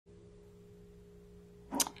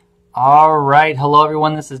All right. Hello,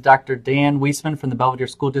 everyone. This is Dr. Dan Weisman from the Belvedere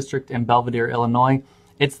School District in Belvedere, Illinois.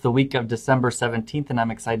 It's the week of December 17th, and I'm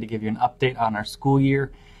excited to give you an update on our school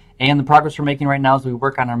year and the progress we're making right now as we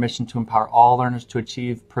work on our mission to empower all learners to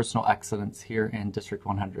achieve personal excellence here in District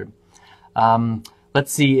 100.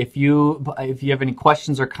 Let's see, if you have any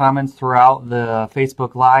questions or comments throughout the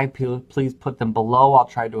Facebook Live, please put them below. I'll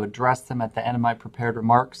try to address them at the end of my prepared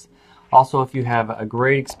remarks. Also, if you have a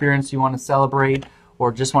great experience you want to celebrate or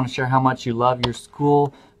just want to share how much you love your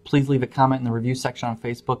school, please leave a comment in the review section on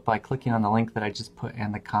Facebook by clicking on the link that I just put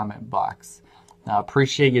in the comment box. Now,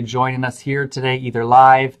 appreciate you joining us here today, either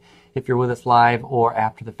live if you're with us live or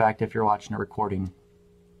after the fact if you're watching a recording.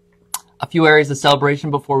 A few areas of celebration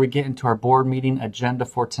before we get into our board meeting agenda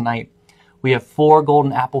for tonight. We have 4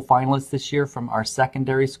 Golden Apple finalists this year from our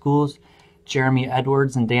secondary schools: Jeremy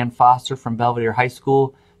Edwards and Dan Foster from Belvedere High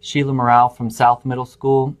School, Sheila Morale from South Middle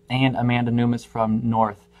School, and Amanda Numas from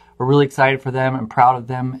North. We're really excited for them and proud of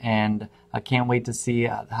them, and I can't wait to see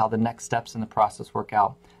how the next steps in the process work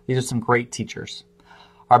out. These are some great teachers.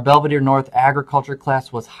 Our Belvedere North agriculture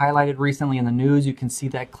class was highlighted recently in the news. You can see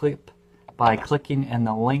that clip by clicking in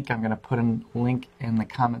the link. I'm going to put a link in the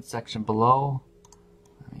comment section below.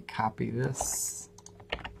 Let me copy this.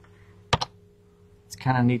 It's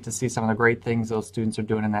kind of neat to see some of the great things those students are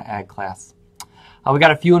doing in that ag class. We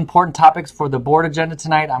got a few important topics for the board agenda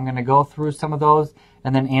tonight. I'm going to go through some of those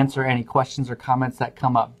and then answer any questions or comments that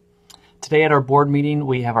come up. Today at our board meeting,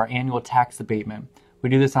 we have our annual tax abatement. We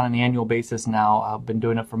do this on an annual basis now. I've been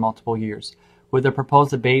doing it for multiple years. With a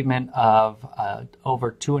proposed abatement of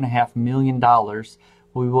over $2.5 million,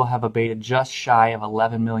 we will have abated just shy of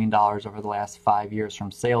 $11 million over the last 5 years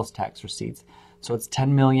from sales tax receipts. So it's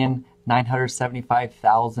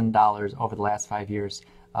 $10,975,000 over the last 5 years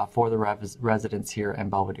for the residents here in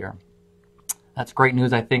Belvedere. That's great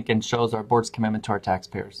news, I think, and shows our board's commitment to our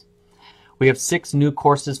taxpayers. We have 6 new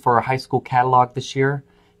courses for our high school catalog this year: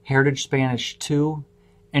 Heritage Spanish 2,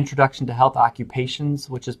 Introduction to Health Occupations,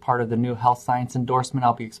 which is part of the new health science endorsement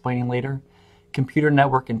I'll be explaining later, Computer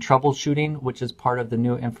Network and Troubleshooting, which is part of the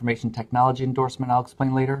new information technology endorsement I'll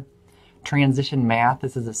explain later, Transition Math.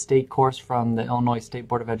 This is a state course from the Illinois State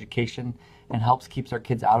Board of Education and helps keeps our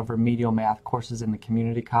kids out of remedial math courses in the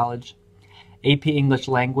community college. AP English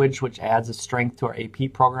Language, which adds a strength to our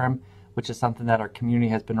AP program, which is something that our community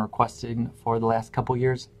has been requesting for the last couple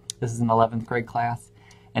years. This is an 11th grade class.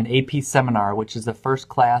 And AP Seminar, which is the first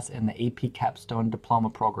class in the AP Capstone Diploma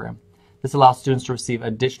program. This allows students to receive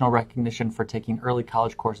additional recognition for taking early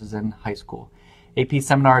college courses in high school. AP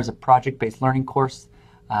Seminar is a project-based learning course,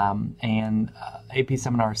 and AP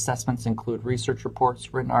Seminar assessments include research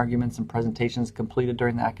reports, written arguments, and presentations completed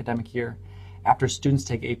during the academic year. After students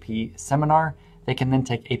take AP Seminar, they can then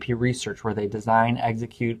take AP Research, where they design,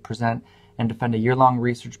 execute, present, and defend a year-long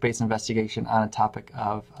research-based investigation on a topic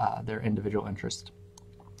of their individual interest.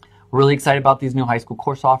 We're really excited about these new high school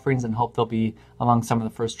course offerings and hope they'll be among some of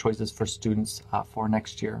the first choices for students for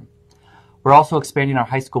next year. We're also expanding our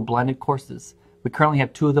high school blended courses. We currently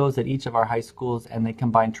have 2 of those at each of our high schools, and they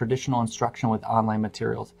combine traditional instruction with online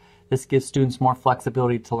materials. This gives students more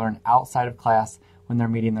flexibility to learn outside of class when they're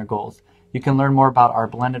meeting their goals. You can learn more about our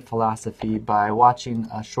blended philosophy by watching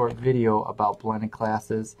a short video about blended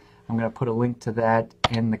classes. I'm going to put a link to that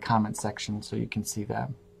in the comment section so you can see that.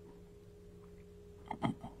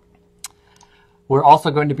 We're also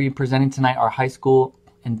going to be presenting tonight our high school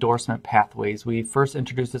endorsement pathways. We first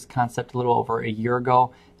introduced this concept a little over a year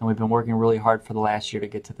ago, and we've been working really hard for the last year to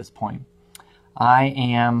get to this point.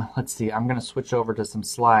 I'm going to switch over to some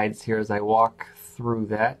slides here as I walk through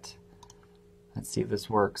that. Let's see if this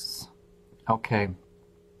works. Okay.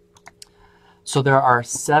 So there are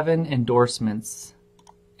 7 endorsements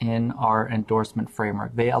in our endorsement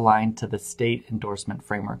framework. They align to the state endorsement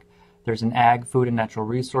framework. There's an Ag, Food, and Natural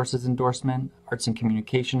Resources endorsement, Arts and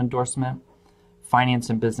Communication endorsement, Finance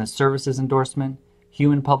and Business Services endorsement,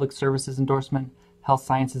 Human Public Services endorsement, Health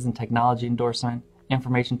Sciences and Technology endorsement,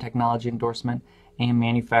 Information Technology endorsement, and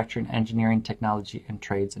Manufacturing, Engineering, Technology, and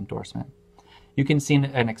Trades endorsement. You can see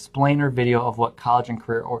an explainer video of what college and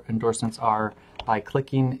career endorsements are by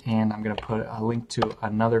clicking, and I'm going to put a link to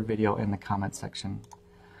another video in the comment section.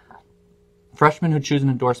 Freshmen who choose an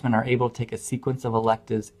endorsement are able to take a sequence of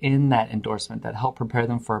electives in that endorsement that help prepare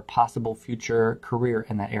them for a possible future career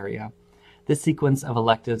in that area. This sequence of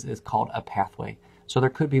electives is called a pathway. So there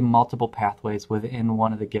could be multiple pathways within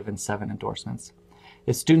one of the given 7 endorsements.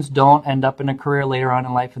 If students don't end up in a career later on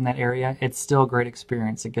in life in that area, it's still a great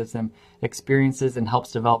experience. It gives them experiences and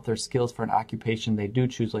helps develop their skills for an occupation they do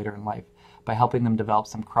choose later in life by helping them develop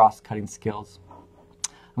some cross-cutting skills.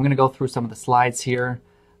 I'm going to go through some of the slides here.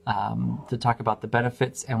 to talk about the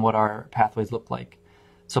benefits and what our pathways look like.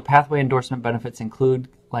 So pathway endorsement benefits include,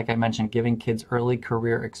 like I mentioned, giving kids early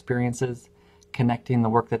career experiences, connecting the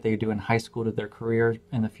work that they do in high school to their career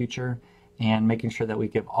in the future, and making sure that we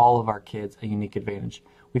give all of our kids a unique advantage.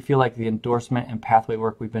 We feel like the endorsement and pathway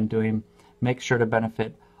work we've been doing makes sure to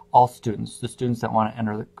benefit all students, the students that want to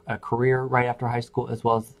enter a career right after high school, as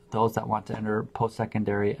well as those that want to enter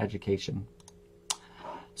post-secondary education.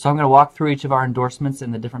 So I'm going to walk through each of our endorsements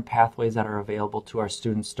and the different pathways that are available to our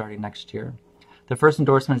students starting next year. The first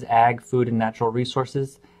endorsement is Ag, Food, and Natural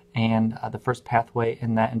Resources, and the first pathway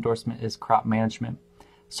in that endorsement is Crop Management.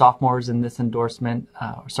 Sophomores in this in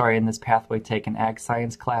this pathway take an Ag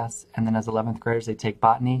Science class, and then as 11th graders they take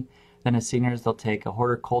Botany. Then as seniors they'll take a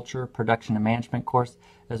Horticulture, Production, and Management course,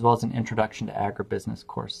 as well as an Introduction to Agribusiness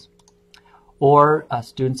course. Or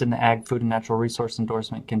students in the Ag, Food, and Natural Resource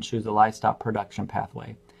endorsement can choose the Livestock Production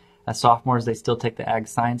pathway. As sophomores they still take the Ag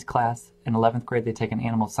Science class. In 11th grade they take an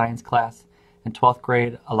Animal Science class. In 12th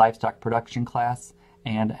grade a Livestock Production class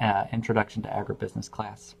and Introduction to Agribusiness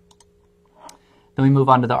class. Then we move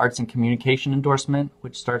on to the Arts and Communication endorsement,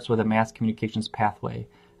 which starts with a Mass Communications pathway.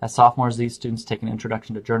 As sophomores, these students take an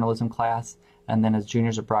Introduction to Journalism class, and then as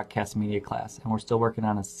juniors, a Broadcast Media class. And we're still working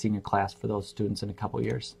on a senior class for those students in a couple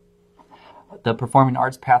years. The Performing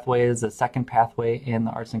Arts pathway is the second pathway in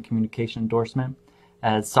the Arts and Communication endorsement.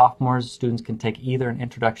 As sophomores, students can take either an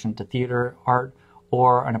Introduction to Theater Art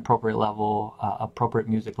or an appropriate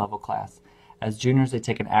music level class. As juniors, they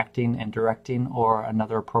take an Acting and Directing or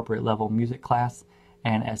another appropriate level music class.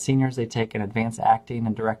 And as seniors, they take an Advanced Acting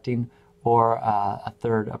and Directing or a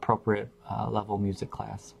third appropriate level music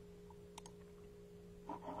class.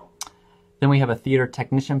 Then we have a Theater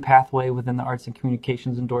Technician pathway within the Arts and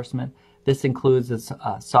Communications endorsement. This includes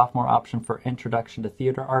a sophomore option for Introduction to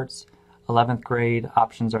Theater Arts. 11th grade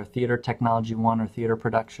options are Theater Technology 1 or Theater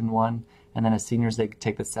Production 1. And then as seniors, they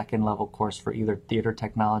take the second level course for either Theater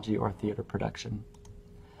Technology or Theater Production.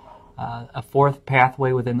 A fourth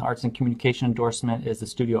pathway within the Arts and Communication endorsement is the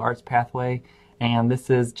Studio Arts pathway. And this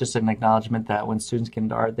is just an acknowledgement that when students get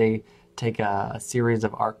into art, they take a series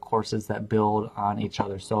of art courses that build on each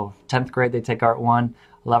other. So 10th grade, they take Art 1.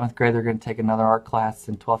 11th grade, they're going to take another art class.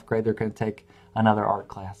 In 12th grade, they're going to take another art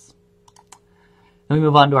class. Then we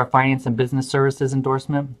move on to our Finance and Business Services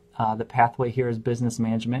endorsement. The pathway here is Business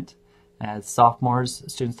Management. As sophomores,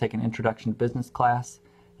 students take an Introduction to Business class.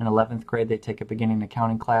 In 11th grade, they take a Beginning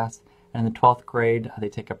Accounting class. And in the 12th grade, they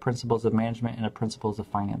take a Principles of Management and a Principles of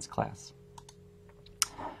Finance class.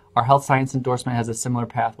 Our Health Science endorsement has a similar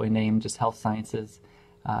pathway name, just Health Sciences.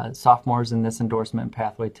 Sophomores in this endorsement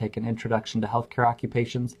pathway take an Introduction to Healthcare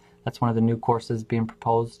Occupations. That's one of the new courses being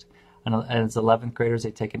proposed. And as 11th graders,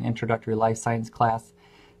 they take an Introductory Life Science class.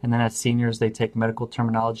 And then as seniors, they take Medical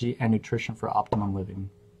Terminology and Nutrition for Optimum Living.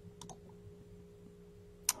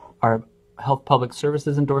 Our Health Public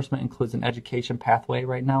Services endorsement includes an education pathway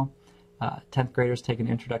right now. 10th graders take an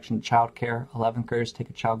Introduction to Child Care. 11th graders take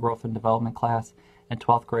a Child Growth and Development class. And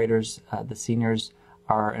 12th graders, the seniors,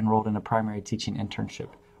 are enrolled in a primary teaching internship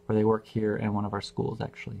where they work here in one of our schools,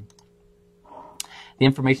 actually. The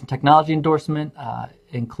Information Technology endorsement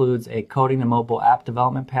includes a Coding and Mobile App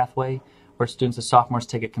Development pathway where students as sophomores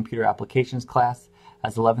take a Computer Applications class.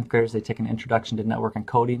 As 11th graders, they take an Introduction to Network and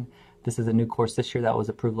Coding. This is a new course this year that was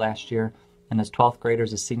approved last year. And as 12th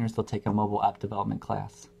graders, as seniors, they'll take a Mobile App Development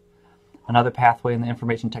class. Another pathway in the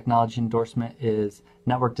Information Technology endorsement is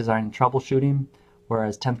Network Design and Troubleshooting,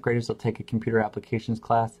 whereas 10th graders will take a Computer Applications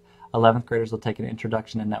class, 11th graders will take an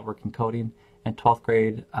Introduction to Network and Coding, and 12th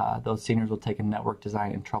grade, those seniors will take a Network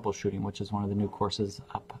Design and Troubleshooting, which is one of the new courses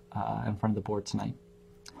up in front of the board tonight.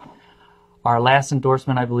 Our last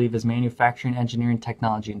endorsement, I believe, is Manufacturing, Engineering,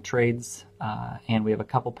 Technology, and Trades, and we have a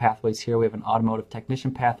couple pathways here. We have an Automotive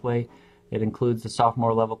Technician pathway. It includes the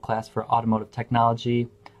sophomore level class for Automotive Technology,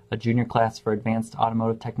 a junior class for Advanced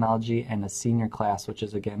Automotive Technology, and a senior class, which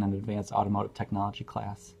is again an Advanced Automotive Technology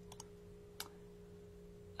class.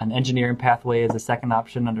 An engineering pathway is the second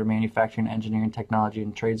option under Manufacturing, Engineering, Technology,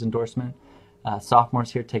 and Trades endorsement.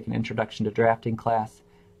 Sophomores here take an Introduction to Drafting class.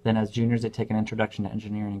 Then as juniors, they take an Introduction to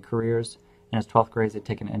Engineering and Careers. And as 12th grades, they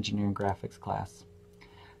take an Engineering Graphics class.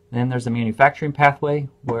 Then there's a manufacturing pathway,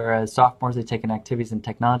 whereas sophomores, they take an Activities and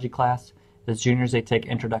Technology class. As juniors, they take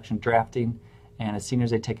Introduction to Drafting. And as seniors,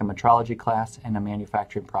 they take a metrology class and a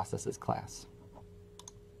manufacturing processes class.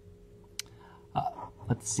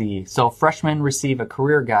 Let's see. So freshmen receive a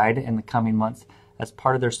career guide in the coming months as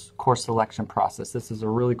part of their course selection process. This is a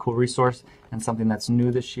really cool resource and something that's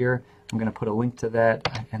new this year. I'm going to put a link to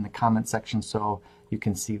that in the comment section so you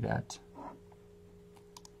can see that.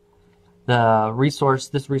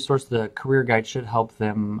 This resource, the career guide, should help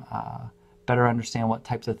them better understand what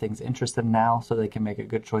types of things interest them now so they can make a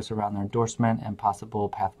good choice around their endorsement and possible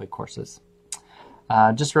pathway courses.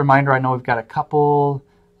 Just a reminder, I know we've got a couple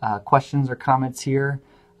questions or comments here.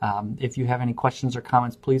 If you have any questions or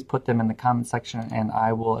comments, please put them in the comment section and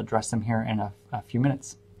I will address them here in a few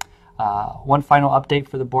minutes. One final update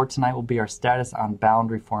for the board tonight will be our status on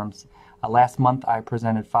boundary forms. Last month I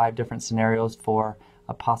presented 5 different scenarios for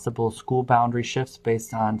possible school boundary shifts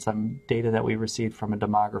based on some data that we received from a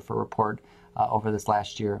demographer report over this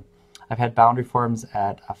last year. I've had boundary forms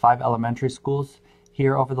at 5 elementary schools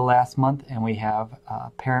here over the last month, and we have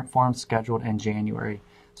parent forms scheduled in January.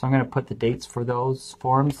 So I'm going to put the dates for those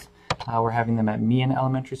forms. We're having them at Meehan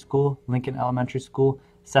Elementary School, Lincoln Elementary School,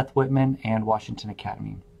 Seth Whitman, and Washington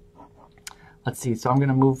Academy. Let's see, so I'm going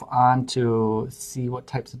to move on to see what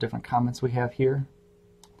types of different comments we have here.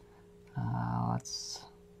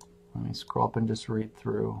 Let me scroll up and just read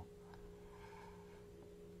through.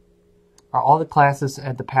 Are all the classes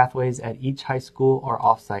at the pathways at each high school or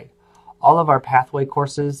off-site? All of our pathway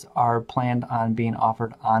courses are planned on being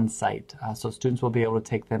offered on-site, so students will be able to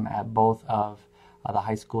take them at both of the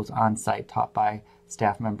high schools on-site, taught by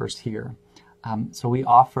staff members here. So we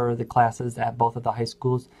offer the classes at both of the high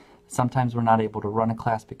schools. Sometimes we're not able to run a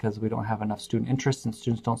class because we don't have enough student interest and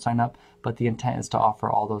students don't sign up, but the intent is to offer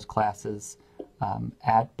all those classes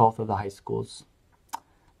at both of the high schools.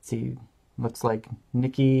 Let's see, looks like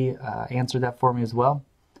Nikki answered that for me as well.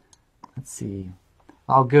 Let's see.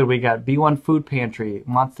 Oh, good. We got B1 Food Pantry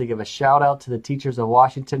wants to give a shout out to the teachers of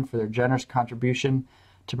Washington for their generous contribution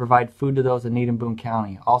to provide food to those in need in Boone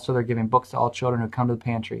County. Also, they're giving books to all children who come to the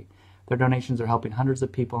pantry. Their donations are helping hundreds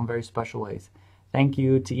of people in very special ways. Thank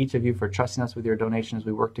you to each of you for trusting us with your donations as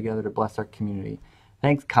we work together to bless our community.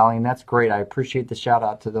 Thanks, Colleen. That's great. I appreciate the shout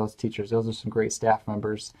out to those teachers. Those are some great staff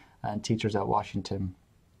members and teachers at Washington.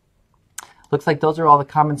 Looks like those are all the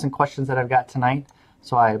comments and questions that I've got tonight.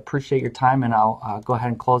 So I appreciate your time, and I'll go ahead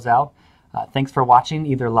and close out. Thanks for watching,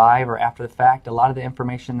 either live or after the fact. A lot of the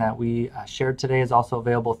information that we shared today is also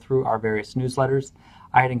available through our various newsletters.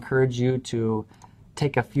 I'd encourage you to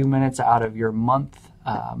take a few minutes out of your month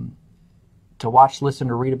to watch, listen,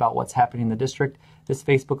 or read about what's happening in the district. This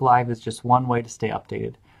Facebook Live is just one way to stay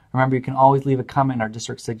updated. Remember, you can always leave a comment in our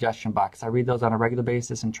district suggestion box. I read those on a regular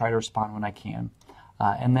basis and try to respond when I can.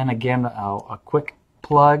 And then again, a quick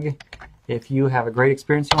plug. If you have a great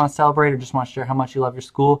experience you want to celebrate or just want to share how much you love your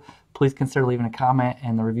school, please consider leaving a comment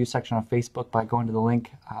in the review section on Facebook by going to the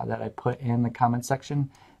link that I put in the comment section.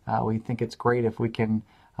 We think it's great if we can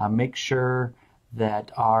make sure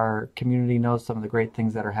that our community knows some of the great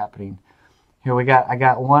things that are happening. Here I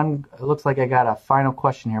got one, it looks like I got a final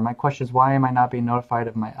question here. My question is, why am I not being notified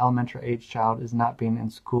if my elementary age child is not being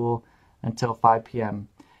in school until 5 p.m.?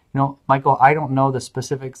 You know, Michael, I don't know the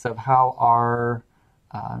specifics of how our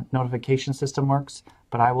notification system works,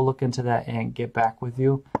 but I will look into that and get back with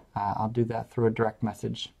you. I'll do that through a direct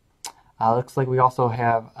message. Looks like we also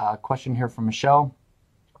have a question here from Michelle.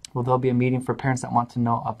 Will there be a meeting for parents that want to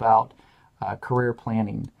know about career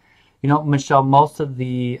planning? You know, Michelle, most of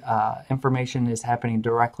the information is happening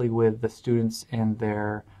directly with the students in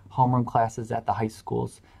their homeroom classes at the high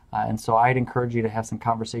schools. And so I'd encourage you to have some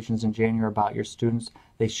conversations in January about your students.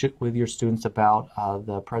 With your students about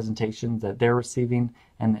the presentations that they're receiving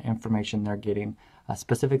and the information they're getting.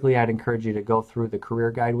 Specifically, I'd encourage you to go through the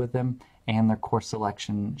career guide with them and their course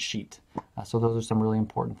selection sheet. So those are some really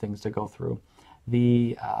important things to go through.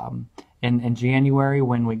 In January,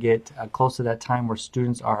 when we get close to that time where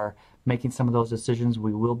students are making some of those decisions,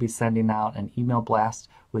 we will be sending out an email blast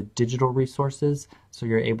with digital resources, so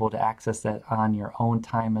you're able to access that on your own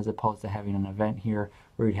time as opposed to having an event here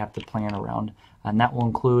where you'd have to plan around. And that will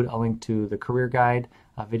include a link to the career guide,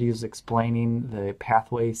 videos explaining the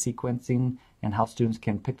pathway sequencing and how students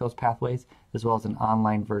can pick those pathways, as well as an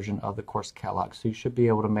online version of the course catalog. So you should be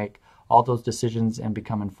able to make all those decisions and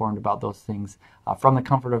become informed about those things from the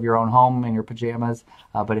comfort of your own home in your pajamas.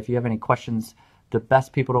 But if you have any questions, the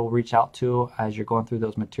best people to reach out to as you're going through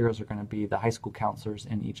those materials are going to be the high school counselors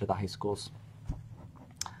in each of the high schools.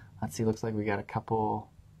 Let's see, looks like we got a couple.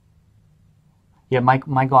 Yeah,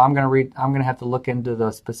 Michael, I'm going to have to look into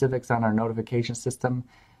the specifics on our notification system,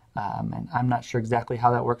 and I'm not sure exactly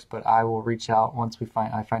how that works, but I will reach out once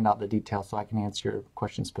I find out the details so I can answer your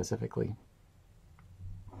question specifically.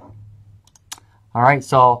 All right,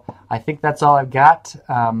 so I think that's all I've got.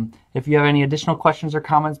 If you have any additional questions or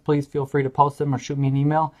comments, please feel free to post them or shoot me an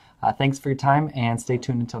email. Thanks for your time, and stay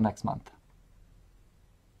tuned until next month.